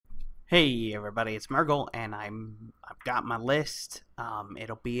Hey everybody, it's Murgle, and I've got my list.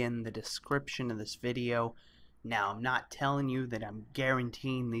 It'll be in the description of this video. Now, I'm not telling you that I'm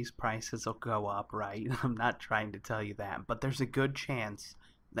guaranteeing these prices will go up, right? I'm not trying to tell you that, but there's a good chance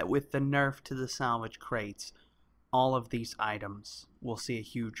that with the nerf to the salvage crates, all of these items will see a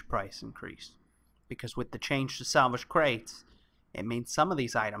huge price increase. Because with the change to salvage crates, it means some of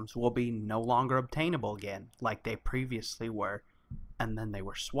these items will be no longer obtainable again, like they previously were, and then they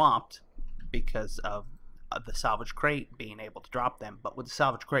were swapped because of the salvage crate being able to drop them. But with the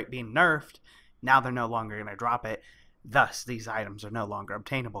salvage crate being nerfed, now they're no longer going to drop it. Thus, these items are no longer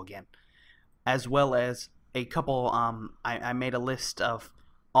obtainable again. As well as a couple, I made a list of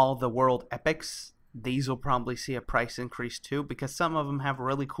all the world epics. These will probably see a price increase too, because some of them have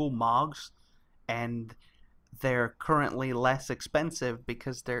really cool mogs, and they're currently less expensive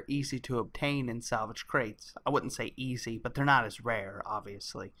because they're easy to obtain in salvage crates. I wouldn't say easy, but they're not as rare,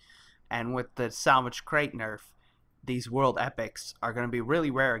 obviously. And with the salvage crate nerf, these world epics are going to be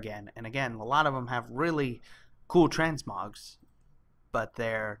really rare again. And again, a lot of them have really cool transmogs, but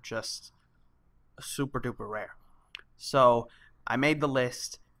they're just super duper rare. So I made the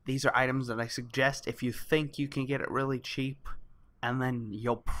list. These are items that I suggest if you think you can get it really cheap, and then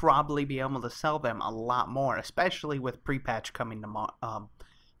you'll probably be able to sell them a lot more, especially with pre-patch coming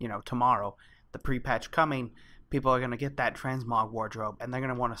tomorrow. The pre-patch coming, people are going to get that transmog wardrobe, and they're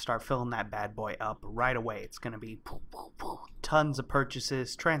going to want to start filling that bad boy up right away. It's going to be tons of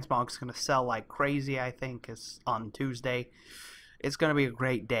purchases. Transmog's going to sell like crazy, I think, is on Tuesday. It's going to be a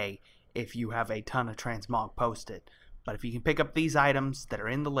great day if you have a ton of transmog posted. But if you can pick up these items that are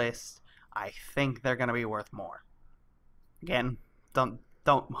in the list, I think they're going to be worth more. Again, don't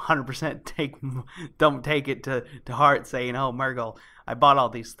 100% take it to heart saying, oh, Murgle, I bought all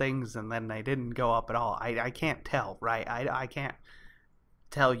these things and then they didn't go up at all. I can't tell, right? I can't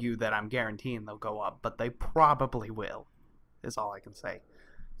tell you that I'm guaranteeing they'll go up, but they probably will, is all I can say.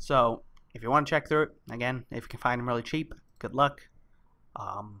 So if you want to check through it, again, if you can find them really cheap, good luck.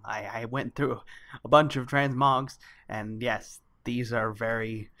 I went through a bunch of transmogs, and yes, these are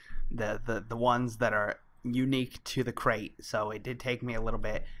the ones that are unique to the crate, so it did take me a little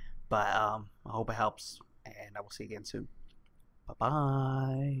bit, but I hope it helps, and I will see you again soon. Bye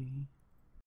bye.